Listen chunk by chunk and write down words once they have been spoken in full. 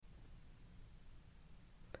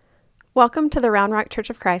Welcome to the Round Rock Church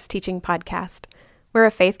of Christ Teaching Podcast. We're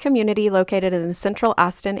a faith community located in the central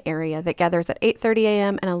Austin area that gathers at 8:30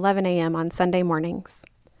 a.m. and 11 a.m. on Sunday mornings.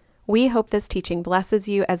 We hope this teaching blesses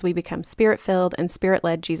you as we become Spirit-filled and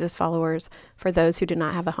Spirit-led Jesus followers for those who do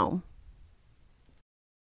not have a home.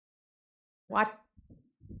 What?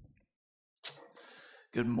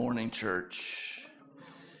 Good morning, church.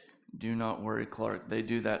 Do not worry, Clark. They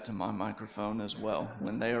do that to my microphone as well.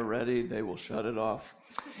 When they are ready, they will shut it off.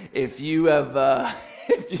 If you have,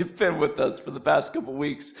 if you've been with us for the past couple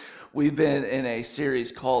weeks, we've been in a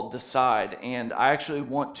series called Decide, and I actually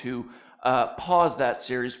want to pause that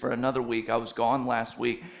series for another week. I was gone last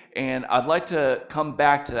week, and I'd like to come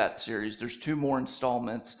back to that series. There's 2 more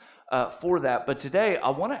installments for that, but today I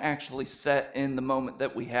want to actually set in the moment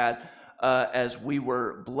that we had as we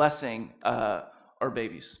were blessing our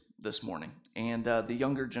babies this morning and the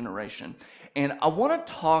younger generation. And I want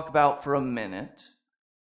to talk about for a minute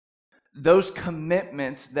those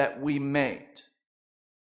commitments that we made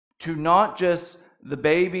to not just the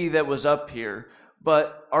baby that was up here,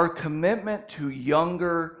 but our commitment to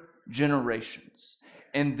younger generations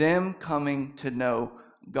and them coming to know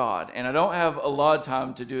God. And I don't have a lot of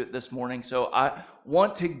time to do it this morning, so I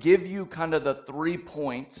want to give you kind of the 3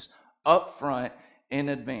 points up front in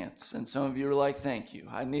advance. And some of you are like, thank you,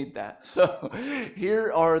 I need that. So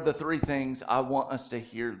here are the 3 things I want us to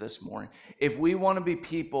hear this morning. If we want to be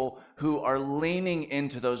people who are leaning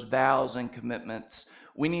into those vows and commitments,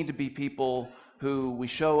 we need to be people who we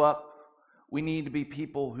show up. We need to be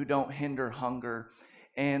people who don't hinder hunger.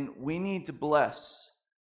 And we need to bless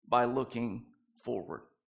by looking forward.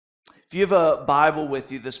 If you have a Bible with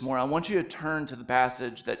you this morning, I want you to turn to the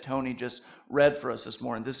passage that Tony just read for us this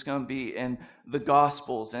morning. This is going to be in the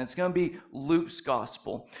Gospels, and it's going to be Luke's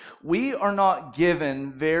Gospel. We are not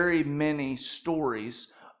given very many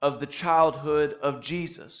stories of the childhood of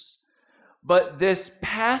Jesus, but this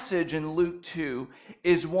passage in Luke 2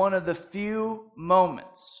 is one of the few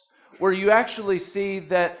moments where you actually see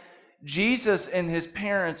that Jesus and his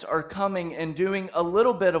parents are coming and doing a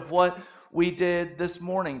little bit of what we did this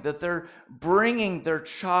morning, that they're bringing their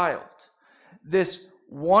child, this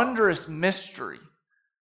wondrous mystery,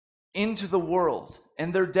 into the world,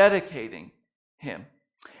 and they're dedicating him.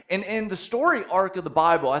 And in the story arc of the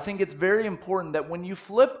Bible, I think it's very important that when you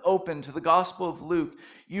flip open to the Gospel of Luke,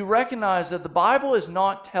 you recognize that the Bible is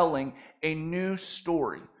not telling a new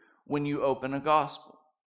story when you open a gospel.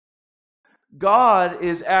 God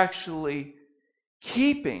is actually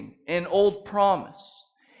keeping an old promise,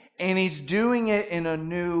 and he's doing it in a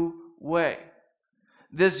new way.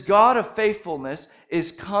 This God of faithfulness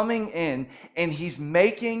is coming in, and he's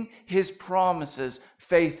making his promises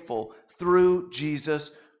faithful through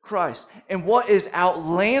Jesus Christ. And what is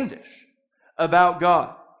outlandish about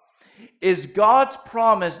God is God's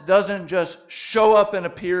promise doesn't just show up and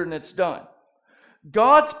appear and it's done.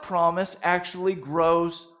 God's promise actually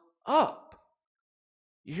grows up.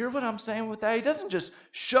 You hear what I'm saying with that? He doesn't just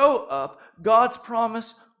show up. God's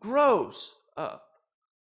promise grows up.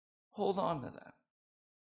 Hold on to that.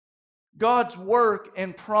 God's work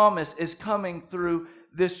and promise is coming through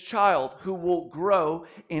this child who will grow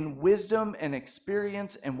in wisdom and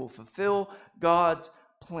experience and will fulfill God's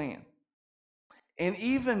plan. And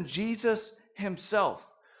even Jesus himself,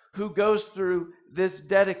 who goes through this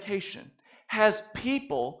dedication, has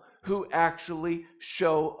people who actually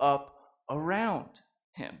show up around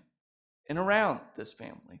him and around this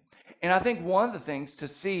family. And I think one of the things to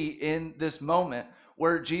see in this moment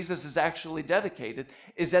where Jesus is actually dedicated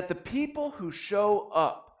is that the people who show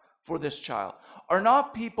up for this child are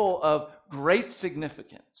not people of great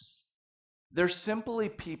significance. They're simply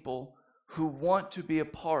people who want to be a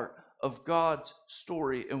part of God's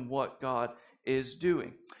story and what God is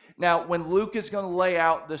doing. Now, when Luke is going to lay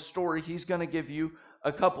out this story, he's going to give you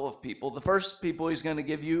a couple of people. The first people he's going to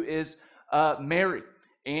give you is Mary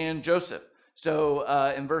and Joseph.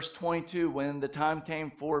 So in verse 22, when the time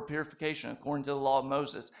came for purification according to the law of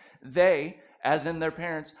Moses, they, as in their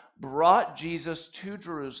parents, brought Jesus to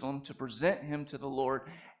Jerusalem to present him to the Lord,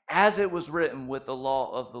 as it was written with the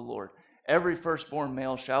law of the Lord. Every firstborn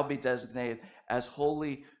male shall be designated as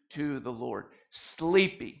holy to the Lord.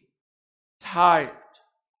 Sleepy, tired,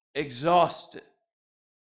 exhausted,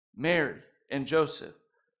 Mary and Joseph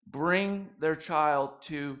bring their child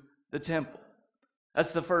to the temple.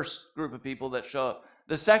 That's the first group of people that show up.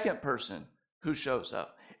 The second person who shows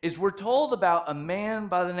up is we're told about a man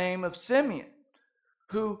by the name of Simeon,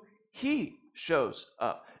 who he shows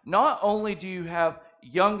up. Not only do you have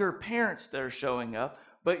younger parents that are showing up,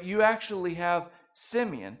 but you actually have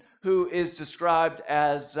Simeon, who is described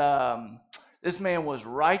as this man was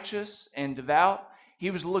righteous and devout. He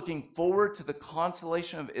was looking forward to the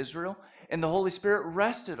consolation of Israel, and the Holy Spirit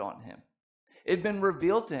rested on him. It had been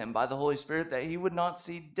revealed to him by the Holy Spirit that he would not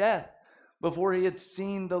see death before he had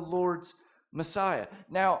seen the Lord's Messiah.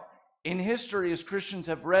 Now, in history, as Christians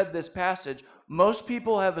have read this passage, most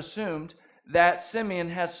people have assumed that Simeon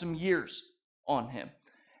has some years on him.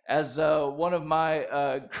 As one of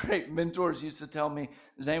my great mentors used to tell me,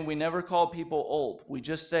 Zane, we never call people old. We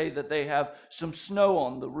just say that they have some snow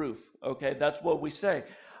on the roof. Okay, that's what we say.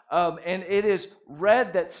 And it is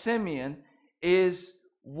read that Simeon is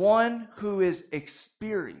one who is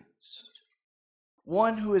experienced,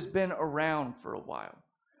 one who has been around for a while.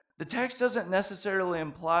 The text doesn't necessarily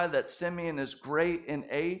imply that Simeon is great in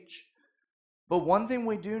age, but one thing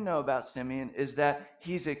we do know about Simeon is that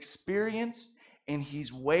he's experienced and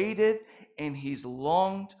he's waited and he's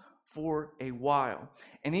longed for a while.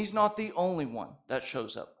 And he's not the only one that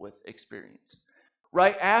shows up with experience.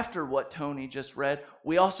 Right after what Tony just read,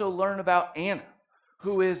 we also learn about Anna,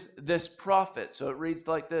 who is this prophet. So it reads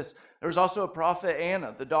like this. There's also a prophet,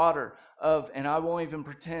 Anna, the daughter of, and I won't even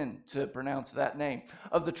pretend to pronounce that name,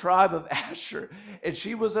 of the tribe of Asher. And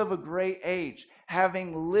she was of a great age,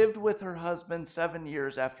 having lived with her husband 7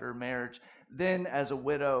 years after her marriage, then as a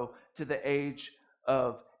widow to the age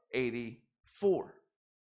of 84.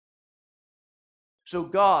 So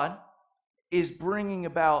God is bringing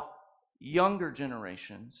about younger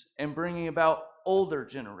generations and bringing about older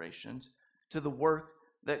generations to the work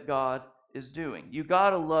that God is doing. You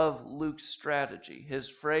got to love Luke's strategy. His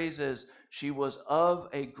phrase is, she was of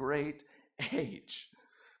a great age.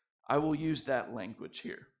 I will use that language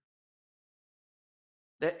here.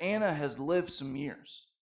 That Anna has lived some years.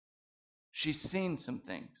 She's seen some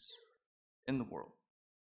things in the world.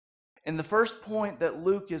 And the first point that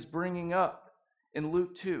Luke is bringing up in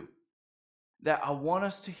Luke 2 that I want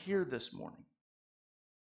us to hear this morning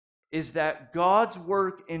is that God's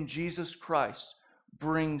work in Jesus Christ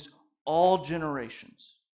brings all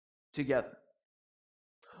generations together.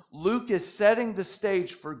 Luke is setting the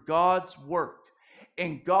stage for God's work,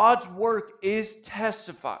 and God's work is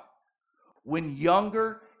testified when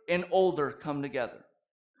younger and older come together.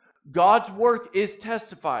 God's work is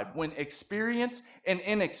testified when experience and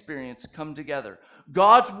inexperience come together.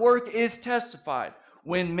 God's work is testified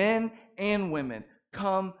when men and women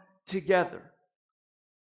come together.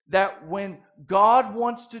 That when God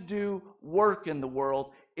wants to do work in the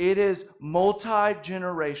world, it is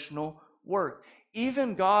multi-generational work.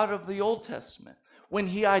 Even God of the Old Testament, when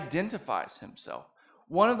he identifies himself,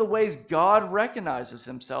 one of the ways God recognizes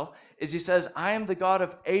himself is he says, I am the God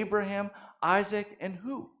of Abraham, Isaac, and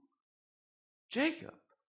who? Jacob.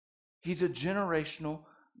 He's a generational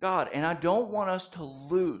God. And I don't want us to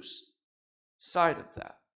lose sight of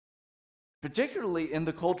that, particularly in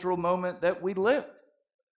the cultural moment that we live.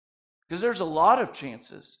 Because there's a lot of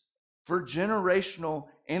chances for generational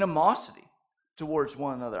animosity towards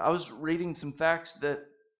one another. I was reading some facts that,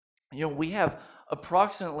 we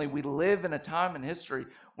live in a time in history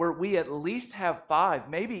where we at least have 5,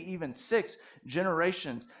 maybe even 6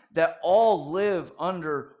 generations that all live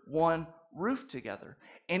under one roof together.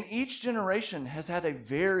 And each generation has had a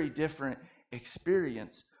very different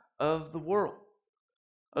experience of the world.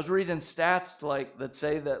 I was reading stats that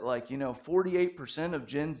say that 48% of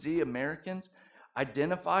Gen Z Americans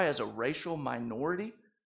identify as a racial minority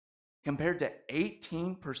compared to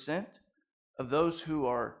 18% of those who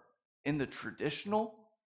are in the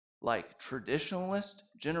traditionalist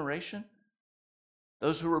generation,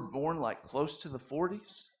 those who were born close to the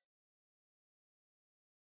 40s.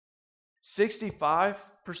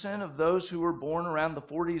 65% of those who were born around the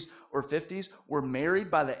 40s or 50s were married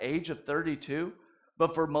by the age of 32.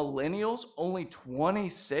 But for millennials, only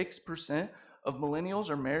 26% of millennials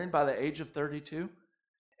are married by the age of 32.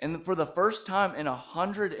 And for the first time in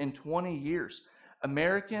 120 years,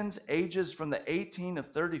 Americans ages from the 18 to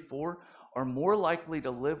 34 are more likely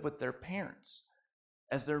to live with their parents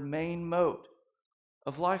as their main mode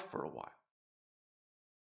of life for a while.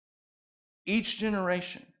 Each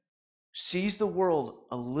generation sees the world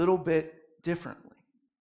a little bit differently.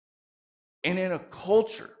 And in a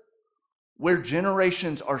culture where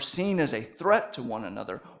generations are seen as a threat to one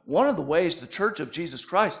another, one of the ways the Church of Jesus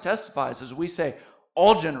Christ testifies is we say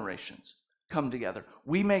all generations come together.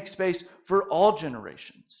 We make space for all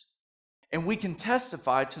generations. And we can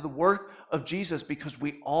testify to the work of Jesus because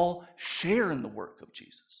we all share in the work of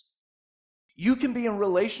Jesus. You can be in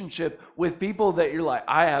relationship with people that you're like,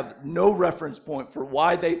 I have no reference point for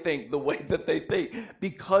why they think the way that they think,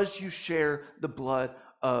 because you share the blood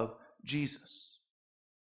of Jesus.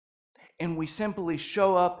 And we simply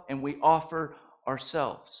show up and we offer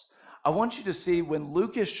ourselves. I want you to see when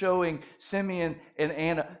Luke is showing Simeon and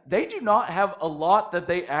Anna, they do not have a lot that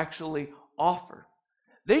they actually offer.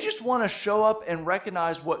 They just want to show up and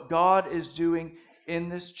recognize what God is doing in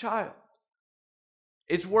this child.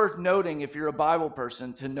 It's worth noting, if you're a Bible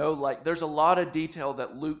person, to know there's a lot of detail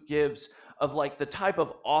that Luke gives of the type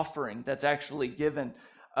of offering that's actually given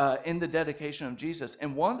in the dedication of Jesus.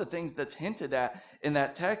 And one of the things that's hinted at in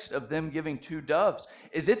that text of them giving 2 doves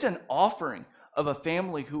is it's an offering of a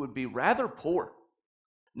family who would be rather poor,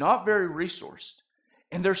 not very resourced,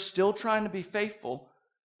 and they're still trying to be faithful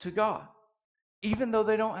to God, even though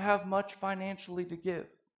they don't have much financially to give.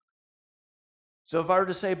 So if I were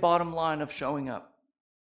to say bottom line of showing up,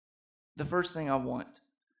 the first thing I want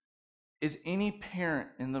is any parent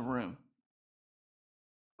in the room,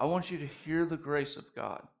 I want you to hear the grace of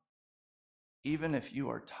God, even if you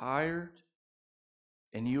are tired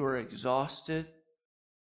and you are exhausted,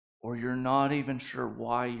 or you're not even sure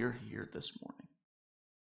why you're here this morning.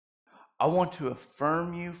 I want to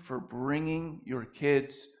affirm you for bringing your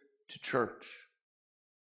kids to church.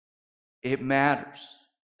 It matters.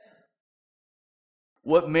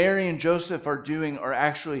 What Mary and Joseph are doing are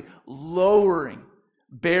actually lowering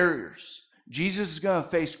barriers. Jesus is going to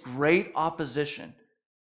face great opposition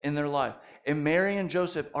in their life. And Mary and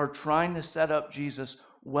Joseph are trying to set up Jesus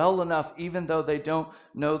well enough, even though they don't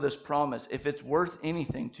know this promise. If it's worth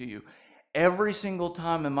anything to you, every single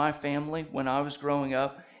time in my family, when I was growing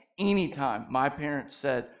up, anytime my parents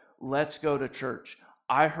said, let's go to church,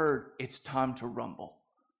 I heard it's time to rumble.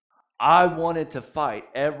 I wanted to fight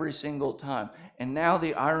every single time. And now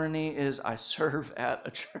the irony is I serve at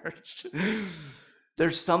a church.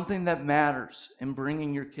 There's something that matters in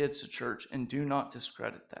bringing your kids to church, and do not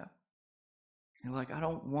discredit that. You're like, I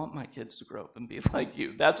don't want my kids to grow up and be like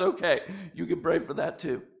you. That's okay. You can pray for that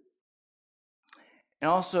too. And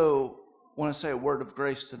also want to say a word of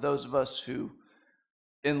grace to those of us who,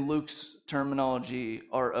 in Luke's terminology,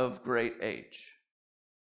 are of great age.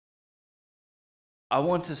 I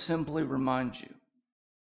want to simply remind you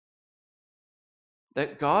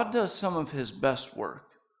that God does some of his best work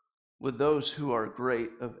with those who are great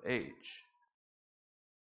of age.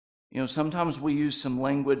 Sometimes we use some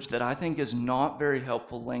language that I think is not very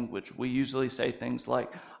helpful language. We usually say things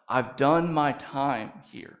like, I've done my time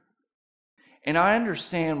here. And I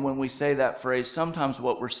understand when we say that phrase, sometimes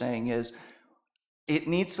what we're saying is, it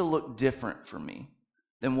needs to look different for me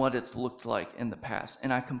than what it's looked like in the past.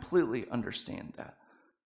 And I completely understand that.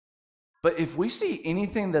 But if we see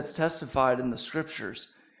anything that's testified in the scriptures,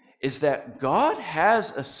 is that God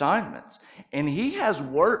has assignments and he has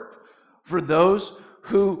work for those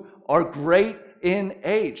who are great in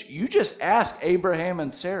age. You just ask Abraham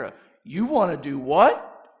and Sarah, you want to do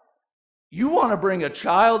what? You want to bring a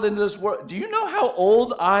child into this world? Do you know how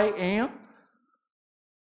old I am?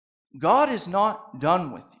 God is not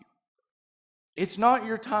done with you. It's not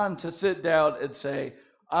your time to sit down and say,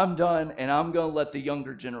 I'm done and I'm going to let the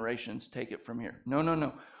younger generations take it from here.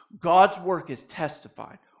 No. God's work is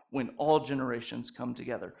testified when all generations come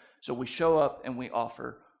together. So we show up and we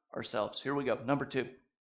offer ourselves. Here we go. Number 2.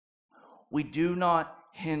 We do not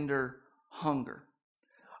hinder hunger.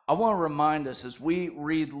 I want to remind us as we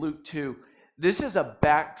read Luke 2, this is a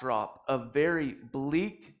backdrop of very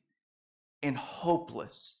bleak and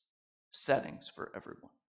hopeless settings for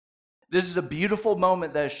everyone. This is a beautiful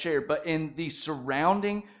moment that is shared, but in the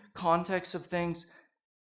surrounding context of things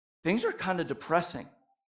are kind of depressing.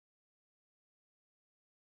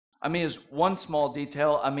 As one small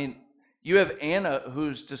detail, you have Anna,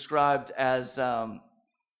 who's described as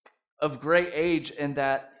of great age, and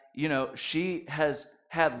that, she has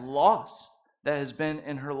had loss that has been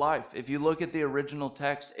in her life. If you look at the original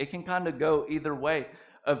text, it can kind of go either way,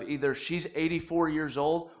 of either she's 84 years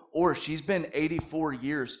old or she's been 84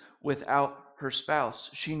 years without her spouse.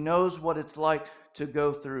 She knows what it's like to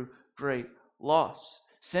go through great loss.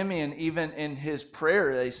 Simeon, even in his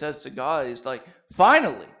prayer, he says to God, he's like,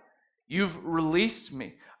 finally, you've released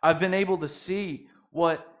me. I've been able to see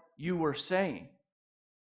what you were saying.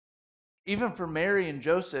 Even for Mary and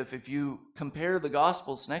Joseph, if you compare the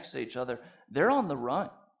Gospels next to each other, they're on the run.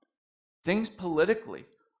 Things politically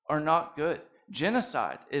are not good.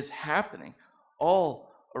 Genocide is happening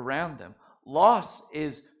all around them. Loss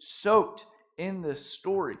is soaked in this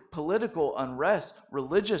story. Political unrest,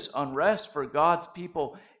 religious unrest for God's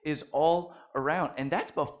people is all around. And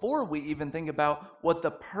that's before we even think about what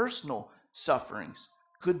the personal sufferings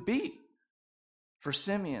could be for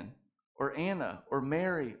Simeon or Anna or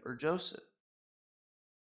Mary or Joseph.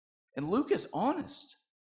 And Luke is honest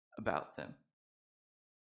about them.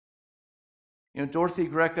 Dorothy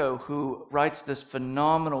Greco, who writes this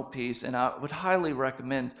phenomenal piece, and I would highly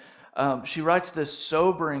recommend She writes this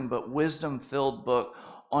sobering but wisdom-filled book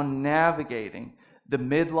on navigating the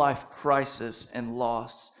midlife crisis and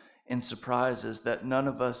loss and surprises that none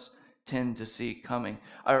of us tend to see coming.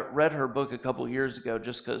 I read her book a couple years ago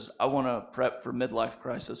just because I want to prep for midlife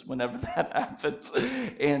crisis whenever that happens.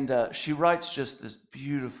 And she writes just this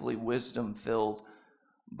beautifully wisdom-filled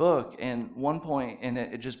book. And one point, and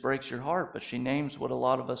it just breaks your heart, but she names what a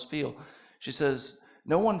lot of us feel. She says,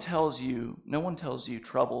 no one tells you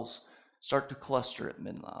troubles start to cluster at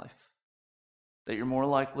midlife, that you're more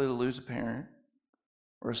likely to lose a parent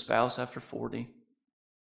or a spouse after 40,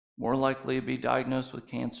 more likely to be diagnosed with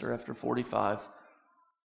cancer after 45,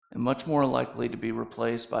 and much more likely to be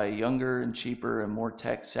replaced by a younger and cheaper and more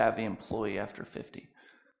tech-savvy employee after 50.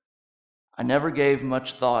 I never gave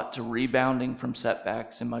much thought to rebounding from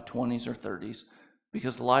setbacks in my 20s or 30s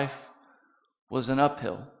because life was an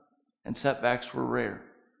uphill and setbacks were rare.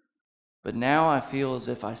 But now I feel as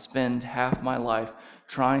if I spend half my life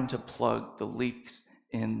trying to plug the leaks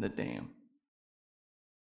in the dam.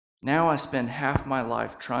 Now I spend half my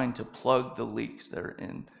life trying to plug the leaks that are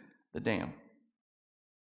in the dam.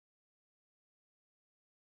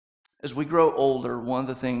 As we grow older, one of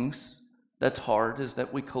the things that's hard is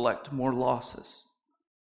that we collect more losses.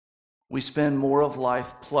 We spend more of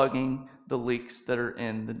life plugging the leaks that are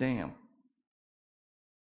in the dam.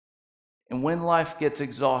 And when life gets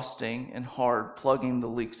exhausting and hard plugging the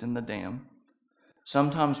leaks in the dam,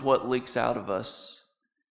 sometimes what leaks out of us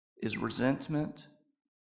is resentment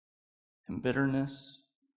and bitterness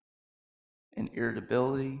and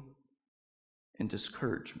irritability and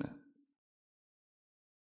discouragement.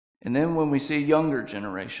 And then when we see younger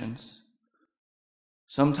generations,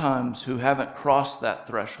 sometimes who haven't crossed that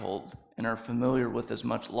threshold and are familiar with as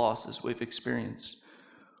much loss as we've experienced,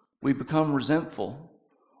 we become resentful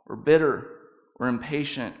or bitter or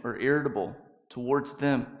impatient or irritable towards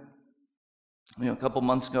them. A couple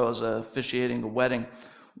months ago, I was officiating a wedding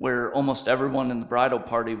where almost everyone in the bridal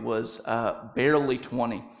party was barely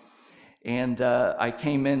 20. And I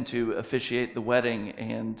came in to officiate the wedding,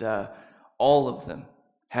 and all of them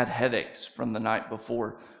had headaches from the night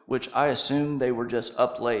before, which I assumed they were just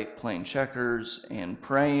up late playing checkers and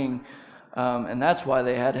praying, and that's why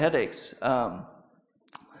they had headaches.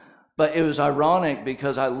 But it was ironic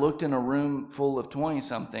because I looked in a room full of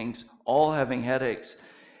 20-somethings, all having headaches,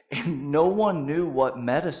 and no one knew what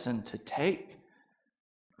medicine to take.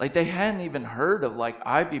 Like, they hadn't even heard of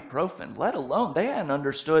ibuprofen, let alone they hadn't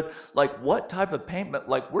understood what type of pain, but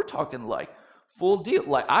we're talking full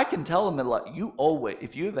deal. I can tell them you always,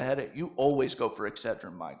 if you have a headache, you always go for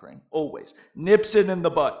Excedrin migraine, always. Nips it in the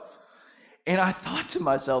butt. And I thought to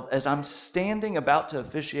myself, as I'm standing about to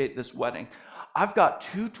officiate this wedding, I've got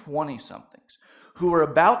two 20-somethings who are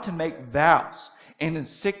about to make vows, and in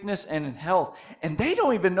sickness and in health, and they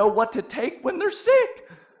don't even know what to take when they're sick.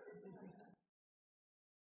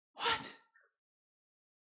 What?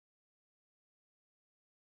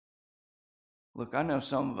 Look, I know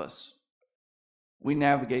some of us, we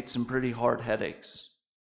navigate some pretty hard headaches.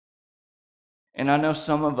 And I know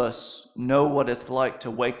some of us know what it's like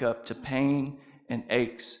to wake up to pain and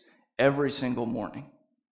aches every single morning.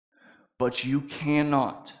 But you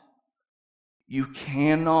cannot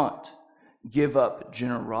give up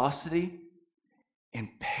generosity and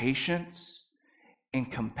patience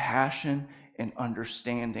and compassion and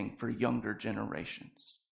understanding for younger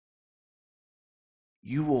generations.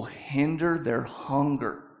 You will hinder their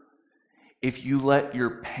hunger if you let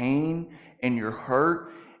your pain and your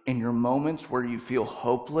hurt and your moments where you feel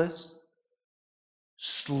hopeless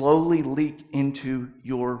slowly leak into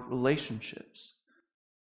your relationships.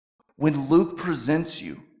 When Luke presents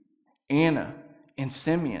you Anna and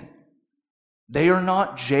Simeon, they are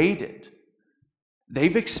not jaded.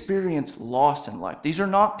 They've experienced loss in life. These are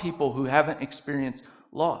not people who haven't experienced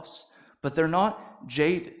loss, but they're not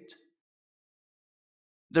jaded.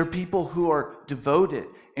 They're people who are devoted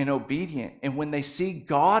and obedient. And when they see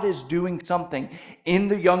God is doing something in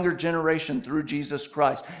the younger generation through Jesus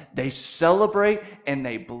Christ, they celebrate and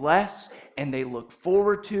they bless and they look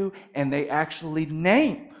forward to and they actually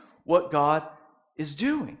name what God is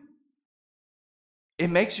doing. It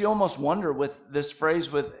makes you almost wonder with this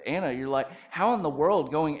phrase with Anna, you're like, how in the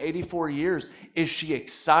world, going 84 years, is she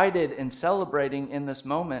excited and celebrating in this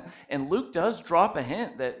moment? And Luke does drop a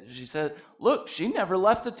hint that she said, look, she never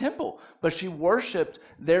left the temple, but she worshiped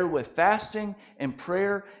there with fasting and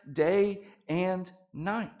prayer day and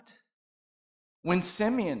night. When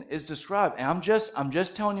Simeon is described, and I'm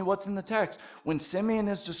just telling you what's in the text, when Simeon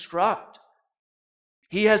is described,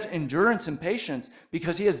 he has endurance and patience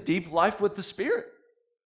because he has deep life with the Spirit.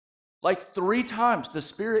 Like 3 times, the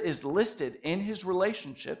Spirit is listed in his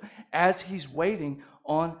relationship as he's waiting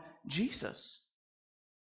on Jesus.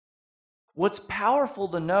 What's powerful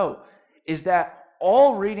to know is that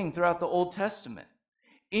all reading throughout the Old Testament,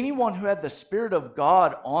 anyone who had the Spirit of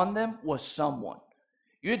God on them was someone.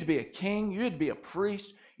 You had to be a king, you had to be a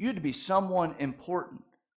priest, you had to be someone important.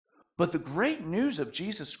 But the great news of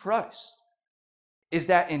Jesus Christ is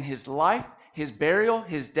that in his life, his burial,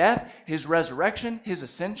 his death, his resurrection, his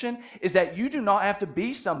ascension, is that you do not have to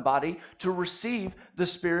be somebody to receive the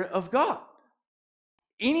Spirit of God.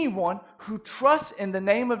 Anyone who trusts in the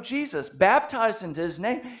name of Jesus, baptized into his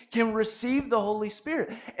name, can receive the Holy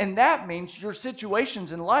Spirit. And that means your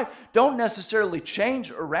situations in life don't necessarily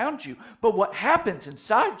change around you, but what happens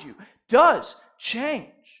inside you does change.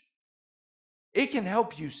 It can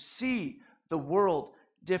help you see the world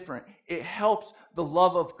different. It helps the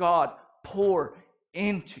love of God pour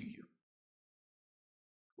into you.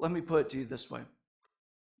 Let me put it to you this way.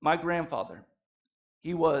 My grandfather,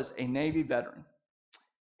 he was a Navy veteran,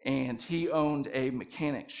 and he owned a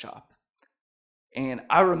mechanic shop. And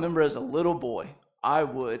I remember as a little boy, I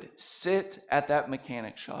would sit at that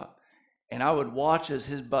mechanic shop, and I would watch as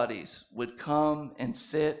his buddies would come and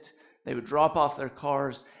sit. They would drop off their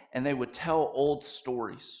cars, and they would tell old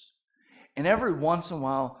stories. And every once in a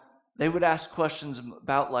while, they would ask questions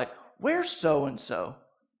about, like, where's so-and-so?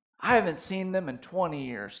 I haven't seen them in 20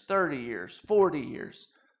 years, 30 years, 40 years.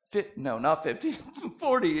 No, not 50,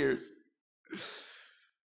 40 years.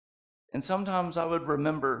 And sometimes I would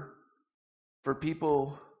remember for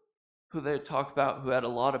people who they talk about who had a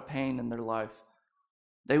lot of pain in their life,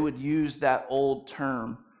 they would use that old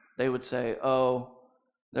term. They would say, oh,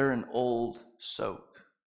 they're an old soak.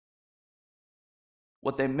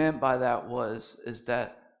 What they meant by that is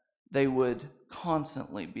that they would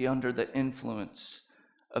constantly be under the influence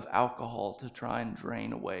of alcohol to try and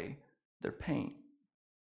drain away their pain.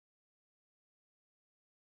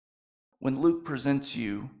 When Luke presents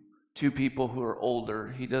you to people who are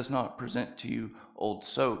older, he does not present to you old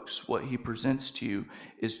soaks. What he presents to you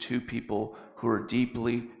is two people who are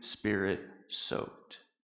deeply Spirit-soaked.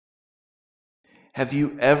 Have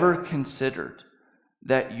you ever considered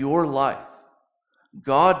that your life,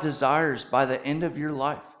 God desires by the end of your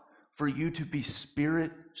life for you to be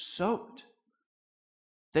Spirit-soaked?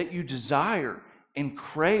 That you desire and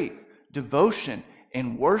crave devotion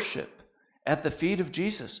and worship at the feet of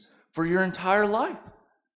Jesus for your entire life.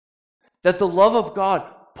 That the love of God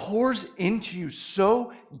pours into you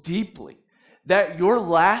so deeply that your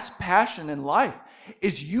last passion in life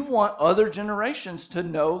is you want other generations to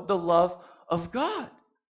know the love of God.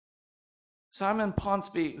 Simon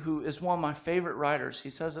Ponsonby, who is one of my favorite writers, he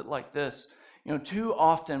says it like this: too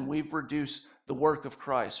often we've reduced the work of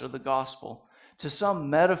Christ or the gospel to some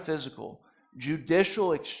metaphysical,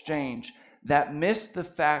 judicial exchange that missed the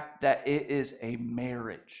fact that it is a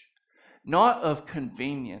marriage, not of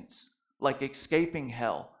convenience, like escaping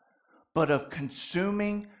hell, but of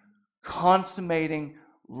consuming, consummating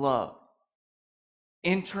love,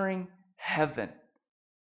 entering heaven.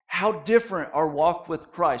 How different our walk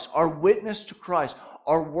with Christ, our witness to Christ,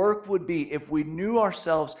 our work would be if we knew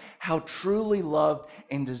ourselves how truly loved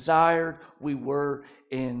and desired we were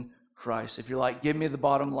in Christ. If you're like, give me the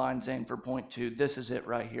bottom line, Zane, for point 2, this is it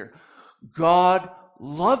right here. God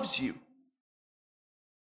loves you.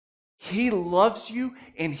 He loves you,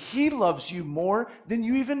 and he loves you more than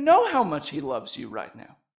you even know how much he loves you right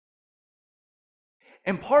now.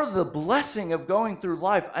 And part of the blessing of going through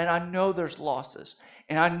life, and I know there's losses,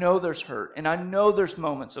 and I know there's hurt, and I know there's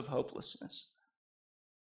moments of hopelessness.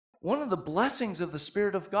 One of the blessings of the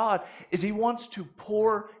Spirit of God is he wants to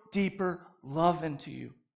pour deeper love into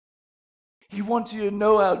you. He wants you to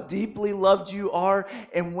know how deeply loved you are,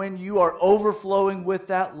 and when you are overflowing with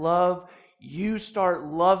that love, you start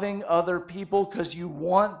loving other people because you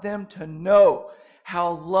want them to know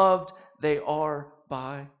how loved they are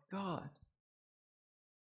by God.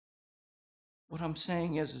 What I'm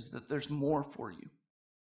saying is that there's more for you.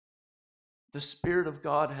 The Spirit of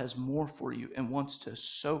God has more for you and wants to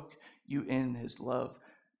soak you in his love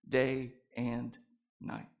day and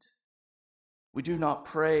night. We do not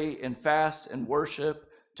pray and fast and worship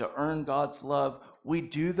to earn God's love. We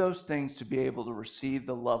do those things to be able to receive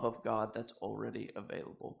the love of God that's already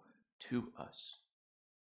available to us.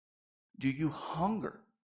 Do you hunger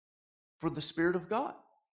for the Spirit of God?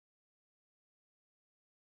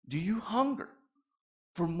 Do you hunger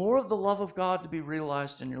for more of the love of God to be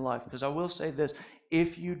realized in your life? Because I will say this,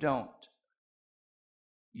 if you don't,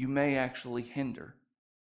 you may actually hinder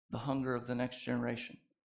the hunger of the next generation.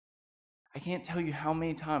 I can't tell you how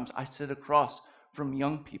many times I sit across from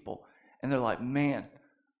young people and they're like, man,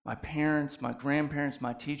 my parents, my grandparents,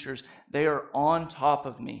 my teachers, they are on top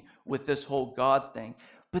of me with this whole God thing.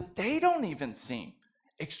 But they don't even seem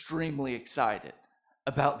extremely excited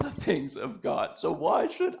about the things of God. So why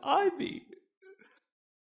should I be?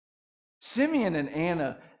 Simeon and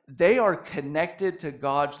Anna, they are connected to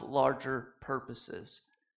God's larger purposes.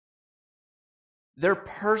 Their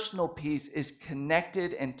personal peace is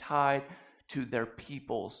connected and tied to their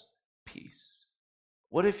people's peace.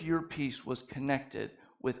 What if your peace was connected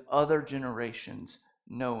with other generations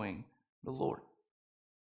knowing the Lord?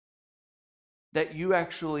 That you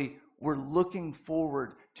actually were looking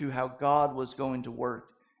forward to how God was going to work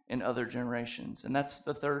in other generations. And that's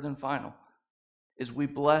the third and final, is we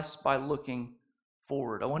bless by looking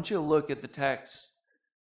forward. I want you to look at the text.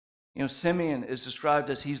 Simeon is described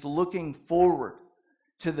as he's looking forward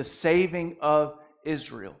to the saving of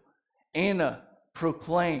Israel. Anna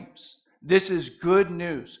proclaims this is good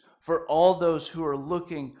news for all those who are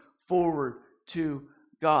looking forward to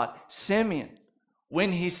God. Simeon,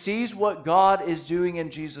 when he sees what God is doing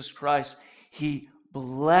in Jesus Christ, he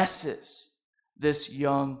blesses this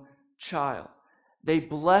young child. They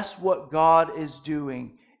bless what God is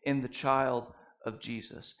doing in the child of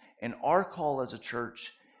Jesus. And our call as a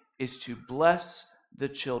church is to bless the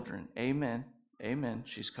children. Amen. Amen.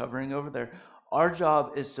 She's covering over there. Our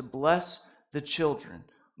job is to bless the children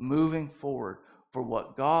moving forward for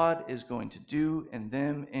what God is going to do in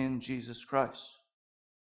them in Jesus Christ.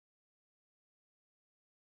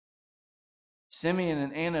 Simeon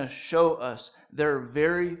and Anna show us there are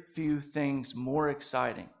very few things more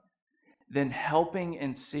exciting than helping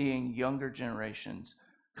and seeing younger generations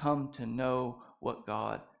come to know what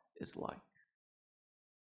God is like.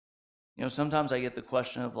 Sometimes I get the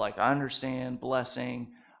question of I understand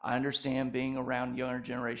blessing, I understand being around younger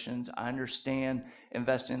generations, I understand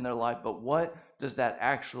investing in their life, but what does that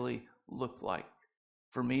actually look like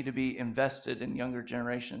for me to be invested in younger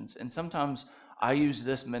generations? And sometimes I use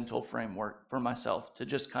this mental framework for myself to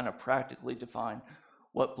just kind of practically define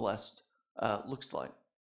what blessed looks like.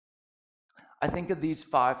 I think of these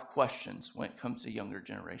 5 questions when it comes to younger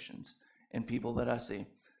generations and people that I see.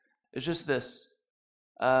 It's just this.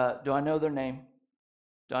 Do I know their name?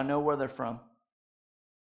 Do I know where they're from?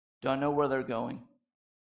 Do I know where they're going?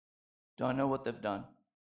 Do I know what they've done?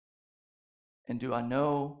 And do I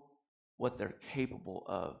know what they're capable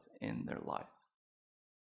of in their life?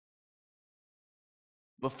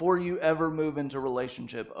 Before you ever move into a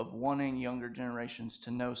relationship of wanting younger generations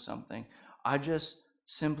to know something, I just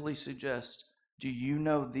simply suggest, do you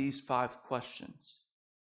know these 5 questions?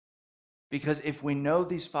 Because if we know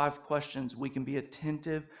these 5 questions, we can be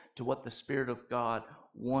attentive to what the Spirit of God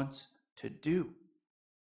wants to do.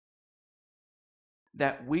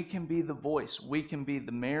 That we can be the voice. We can be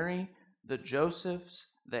the Mary, the Josephs,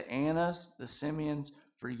 the Annas, the Simeons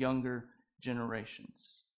for younger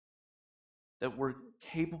generations. That we're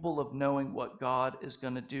capable of knowing what God is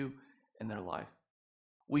going to do in their life.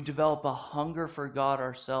 We develop a hunger for God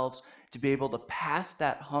ourselves to be able to pass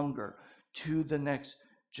that hunger to the next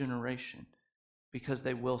generation because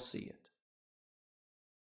they will see it.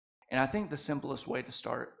 And I think the simplest way to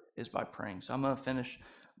start is by praying. So I'm going to finish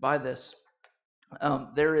by this.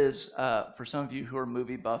 There is, for some of you who are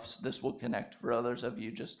movie buffs, this will connect. For others of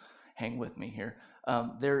you, just hang with me here.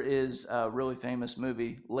 There is a really famous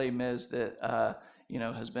movie, Les Mis, that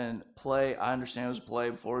has been play. I understand it was a play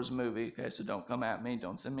before it was a movie. Okay, so don't come at me.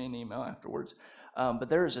 Don't send me an email afterwards. But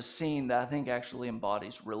there is a scene that I think actually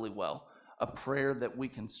embodies really well a prayer that we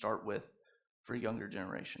can start with for younger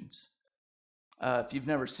generations. If you've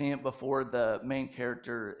never seen it before, the main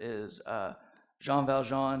character is Jean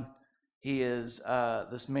Valjean. He is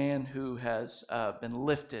this man who has been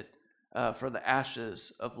lifted for the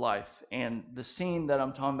ashes of life. And the scene that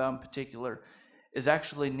I'm talking about in particular is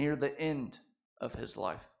actually near the end of his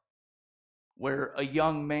life, where a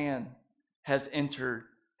young man has entered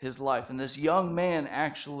his life. And this young man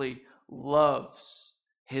actually loves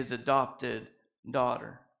his adopted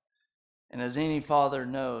daughter. And as any father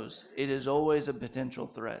knows, it is always a potential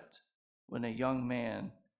threat when a young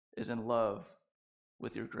man is in love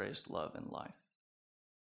with your greatest love in life.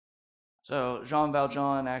 So Jean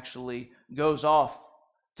Valjean actually goes off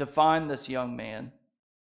to find this young man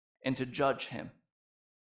and to judge him.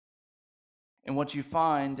 And what you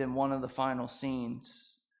find in one of the final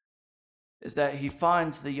scenes is that he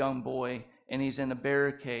finds the young boy and he's in a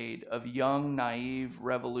barricade of young, naive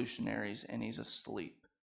revolutionaries and he's asleep.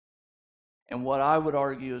 And what I would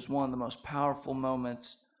argue is one of the most powerful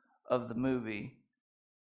moments of the movie.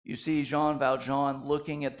 You see Jean Valjean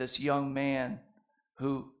looking at this young man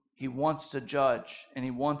who he wants to judge and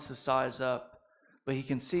he wants to size up, but he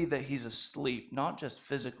can see that he's asleep, not just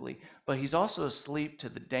physically, but he's also asleep to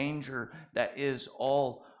the danger that is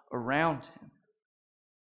all around him.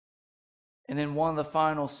 And in one of the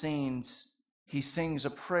final scenes, he sings a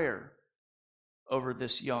prayer over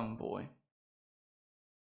this young boy.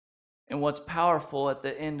 And what's powerful at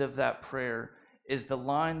the end of that prayer is the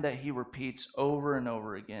line that he repeats over and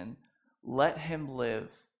over again: let him live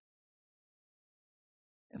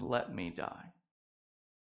and let me die.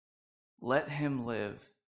 Let him live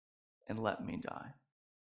and let me die.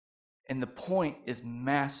 And the point is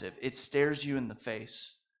massive. It stares you in the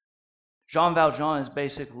face. Jean Valjean is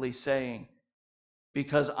basically saying,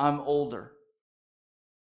 because I'm older,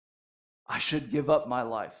 I should give up my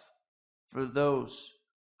life for those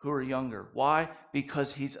who are younger. Why?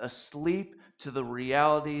 Because he's asleep to the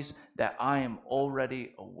realities that I am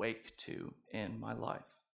already awake to in my life.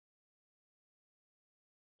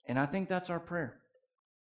 And I think that's our prayer.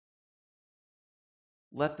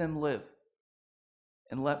 Let them live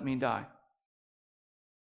and let me die.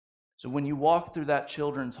 So when you walk through that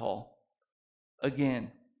children's hall,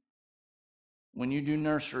 again, when you do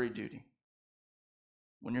nursery duty,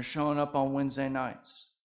 when you're showing up on Wednesday nights,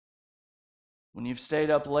 when you've stayed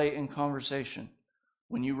up late in conversation,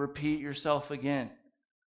 when you repeat yourself again,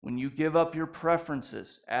 when you give up your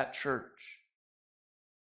preferences at church,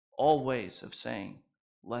 all ways of saying,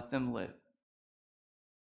 let them live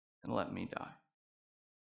and let me die.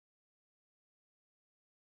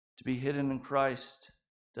 To be hidden in Christ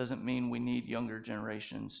doesn't mean we need younger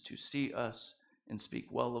generations to see us and speak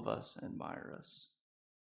well of us and admire us.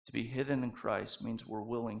 To be hidden in Christ means we're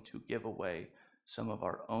willing to give away some of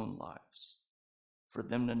our own lives for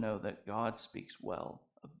them to know that God speaks well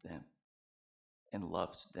of them and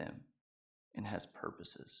loves them and has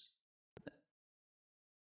purposes for them.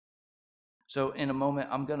 So in a moment,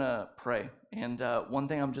 I'm going to pray. And one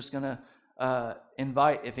thing I'm just going to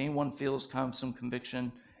invite, if anyone feels kind of some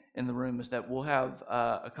conviction in the room, is that we'll have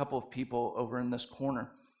a couple of people over in this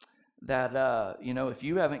corner that, if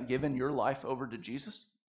you haven't given your life over to Jesus,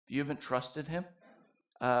 if you haven't trusted him,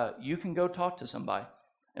 you can go talk to somebody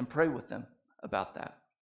and pray with them about that.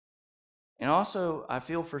 And also, I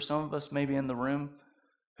feel for some of us maybe in the room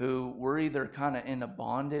who we're either kind of in a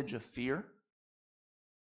bondage of fear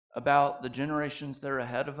about the generations that are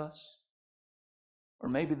ahead of us, or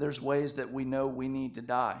maybe there's ways that we know we need to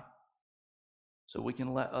die so we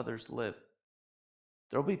can let others live.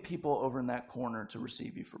 There'll be people over in that corner to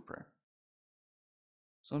receive you for prayer.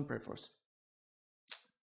 So let me pray for us.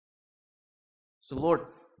 So Lord,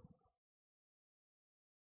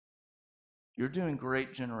 you're doing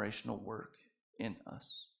great generational work in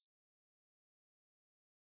us.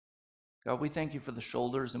 God, we thank you for the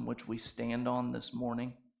shoulders in which we stand on this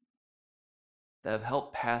morning that have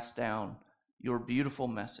helped pass down your beautiful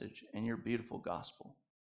message and your beautiful gospel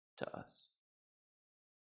to us.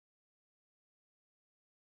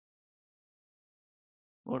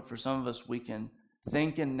 Lord, for some of us, we can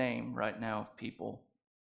think and name right now of people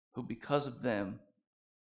who, because of them,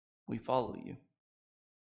 we follow you.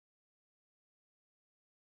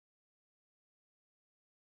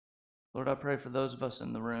 Lord, I pray for those of us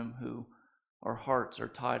in the room who our hearts are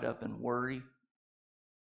tied up in worry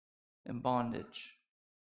and bondage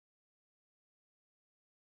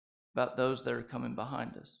about those that are coming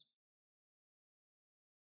behind us.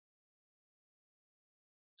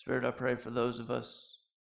 Spirit, I pray for those of us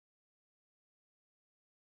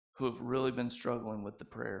who have really been struggling with the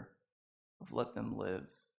prayer of let them live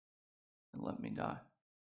and let me die.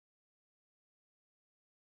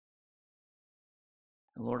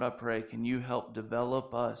 And Lord, I pray, can you help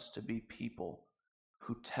develop us to be people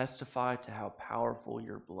who testify to how powerful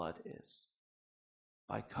your blood is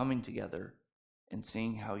by coming together and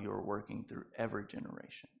seeing how you're working through every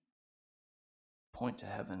generation. Point to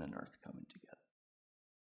heaven and earth coming together.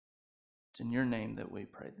 It's in your name that we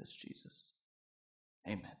pray this, Jesus.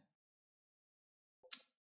 Amen.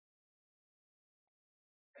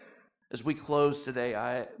 As we close today,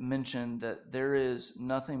 I mentioned that there is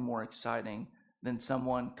nothing more exciting than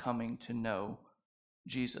someone coming to know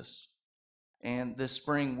Jesus. And this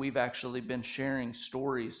spring, we've actually been sharing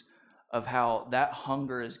stories of how that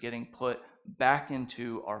hunger is getting put back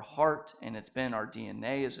into our heart, and it's been our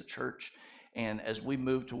DNA as a church. And as we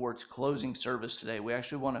move towards closing service today, we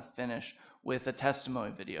actually want to finish with a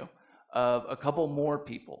testimony video of a couple more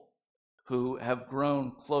people who have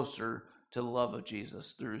grown closer to the love of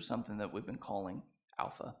Jesus through something that we've been calling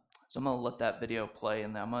Alpha. So I'm going to let that video play,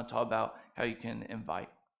 and then I'm going to talk about how you can invite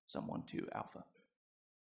someone to Alpha.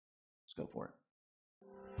 Let's go for it.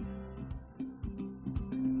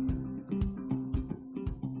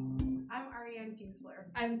 I'm Ariane Fusler.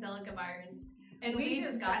 I'm Zelica Byrons. And we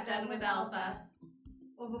just got done with Alpha.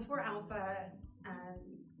 Well, before Alpha,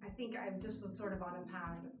 I think I just was sort of on a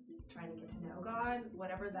path trying to get to know God,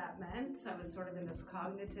 whatever that meant. So I was sort of in this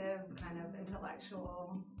cognitive, kind of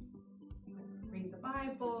intellectual, read the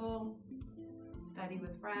Bible, study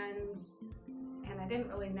with friends, and I didn't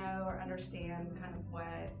really know or understand kind of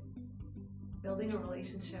what building a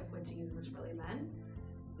relationship with Jesus really meant.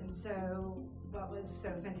 And so what was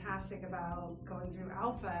so fantastic about going through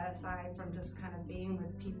Alpha, aside from just kind of being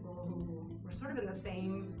with people who were sort of in the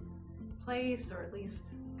same place, or at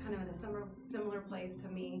least kind of in a similar place to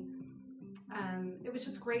me, it was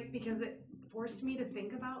just great because it forced me to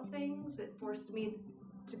think about things. It forced me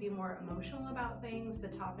to be more emotional about things, the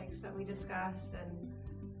topics that we discussed, and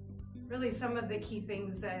really some of the key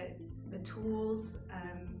things that the tools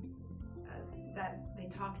that they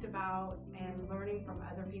talked about, and learning from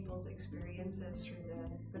other people's experiences through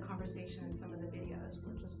the conversation and some of the videos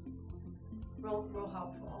were just real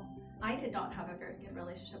helpful. I did not have a very good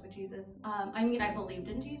relationship with Jesus. I believed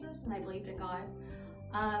in Jesus and I believed in God.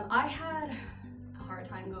 I had a hard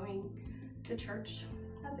time going to church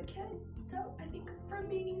as a kid. So I think for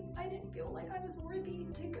me, I didn't feel like I was worthy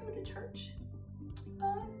to go to church.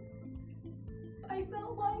 I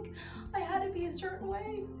felt like I had to be a certain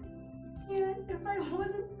way. And if I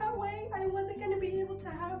wasn't that way, I wasn't going to be able to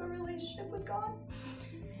have a relationship with God.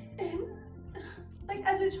 And like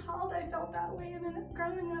as a child, I felt that way. And then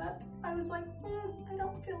growing up, I was like, I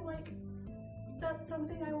don't feel like that's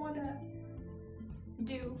something I want to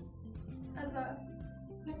do as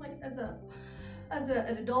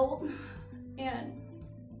an adult. And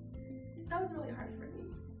that was really hard for me.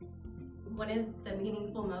 One of the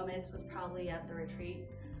meaningful moments was probably at the retreat.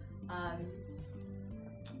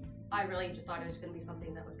 I really just thought it was going to be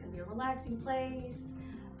something that was going to be a relaxing place,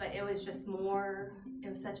 but it was just more, it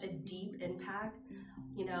was such a deep impact.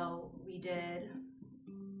 You know, we did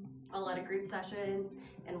a lot of group sessions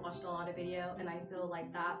and watched a lot of video, and I feel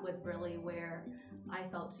like that was really where I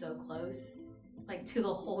felt so close, like, to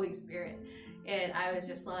the Holy Spirit. And I was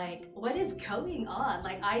just like, what is going on?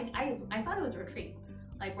 Like, I thought it was a retreat,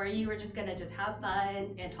 like where you were just gonna just have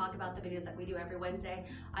fun and talk about the videos that we do every Wednesday.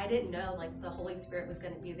 I didn't know like the Holy Spirit was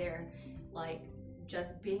gonna be there, like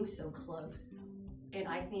just being so close. And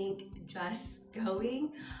I think just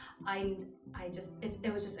going,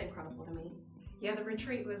 it was just incredible to me. Yeah, the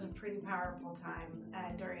retreat was a pretty powerful time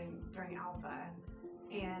during Alpha,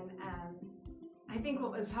 and I think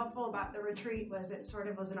what was helpful about the retreat was it sort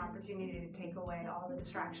of was an opportunity to take away all the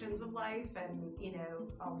distractions of life, and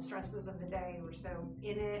all the stresses of the day were so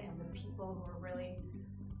in it, and the people who were really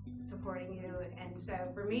supporting you. And so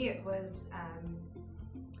for me, it was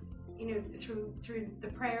through the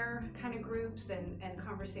prayer kind of groups and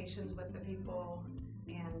conversations with the people,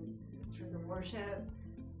 and through the worship,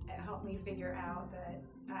 it helped me figure out that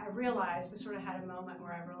I realized, I sort of had a moment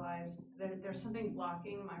where I realized that there's something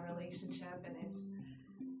blocking my relationship, and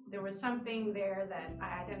there was something there that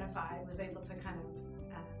I identified, was able to kind of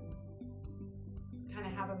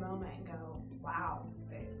have a moment and go, wow,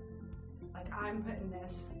 like I'm putting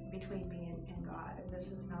this between me and God, and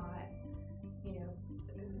this is not,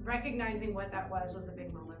 recognizing what that was a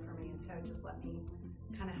big moment for me. And so it just let me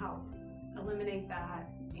kind of help eliminate that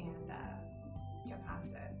and get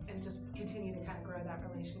past it, and just continue to kind of grow that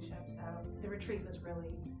relationship. So the retreat was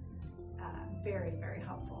really very, very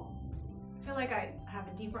helpful. I feel like I have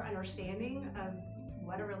a deeper understanding of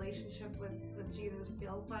what a relationship with Jesus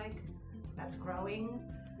feels like. That's growing.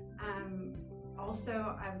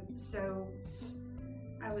 Also,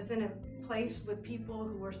 I was in a place with people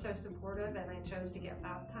who were so supportive, and I chose to get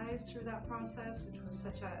baptized through that process, which was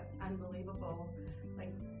such a unbelievable,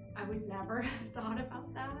 like I would never have thought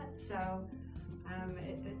about that. So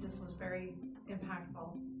it just was very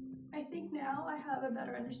impactful. I think now I have a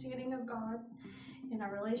better understanding of God in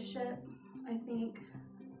our relationship. I think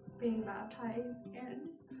being baptized and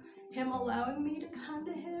Him allowing me to come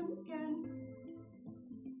to Him and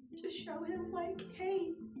just show Him like,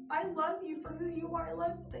 hey, I love you for who you are. I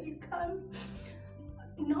love that you come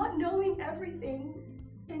not knowing everything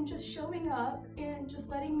and just showing up and just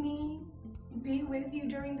letting me be with you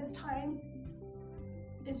during this time.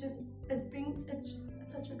 It's just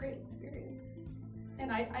such a great experience.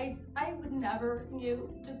 And I would never knew,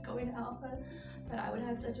 just going to Alpha, that I would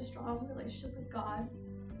have such a strong relationship with God,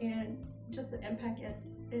 and just the impact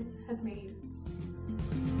it has made.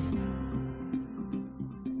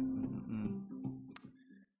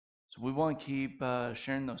 So we want to keep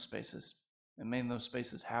sharing those spaces and making those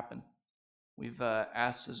spaces happen. We've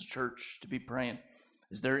asked as a church to be praying.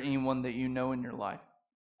 Is there anyone that you know in your life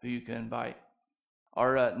who you can invite?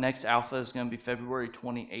 Our next Alpha is going to be February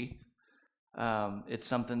 28th. It's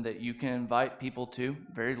something that you can invite people to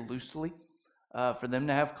very loosely for them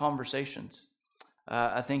to have conversations.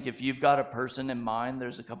 I think if you've got a person in mind,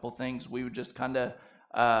 there's a couple things we would just kind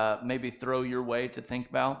of maybe throw your way to think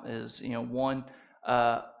about is, one,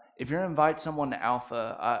 if you're going to invite someone to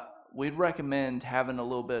Alpha, we'd recommend having a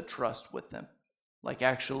little bit of trust with them, like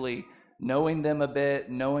actually knowing them a bit,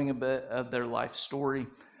 knowing a bit of their life story.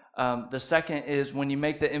 The second is when you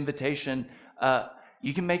make the invitation,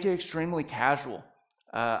 you can make it extremely casual.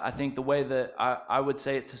 I think the way that I would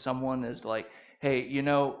say it to someone is like, hey,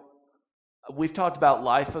 we've talked about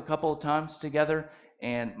life a couple of times together,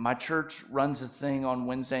 and my church runs a thing on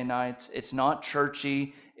Wednesday nights. It's not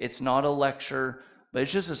churchy, it's not a lecture, but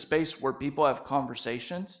it's just a space where people have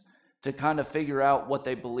conversations to kind of figure out what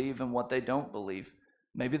they believe and what they don't believe.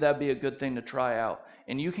 Maybe that'd be a good thing to try out.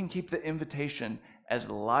 And you can keep the invitation as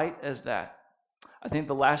light as that. I think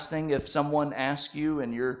the last thing, if someone asks you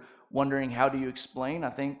and you're wondering how do you explain, I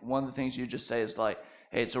think one of the things you just say is like,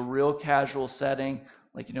 hey, it's a real casual setting.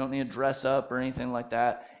 Like you don't need to dress up or anything like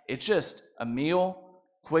that. It's just a meal,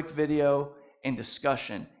 quick video, and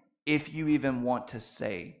discussion. If you even want to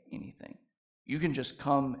say anything, you can just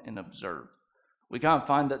come and observe. We kind of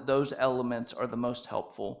find that those elements are the most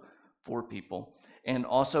helpful for people. And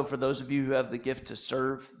also for those of you who have the gift to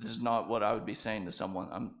serve, this is not what I would be saying to someone.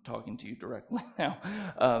 I'm talking to you directly now.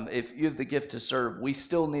 If you have the gift to serve, we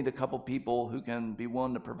still need a couple people who can be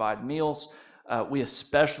willing to provide meals. We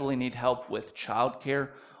especially need help with childcare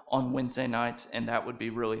on Wednesday nights, and that would be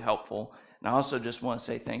really helpful. And I also just want to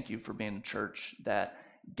say thank you for being a church that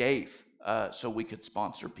gave so we could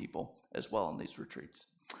sponsor people as well in these retreats.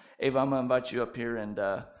 Ava, I'm going to invite you up here and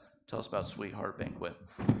tell us about Sweetheart Banquet.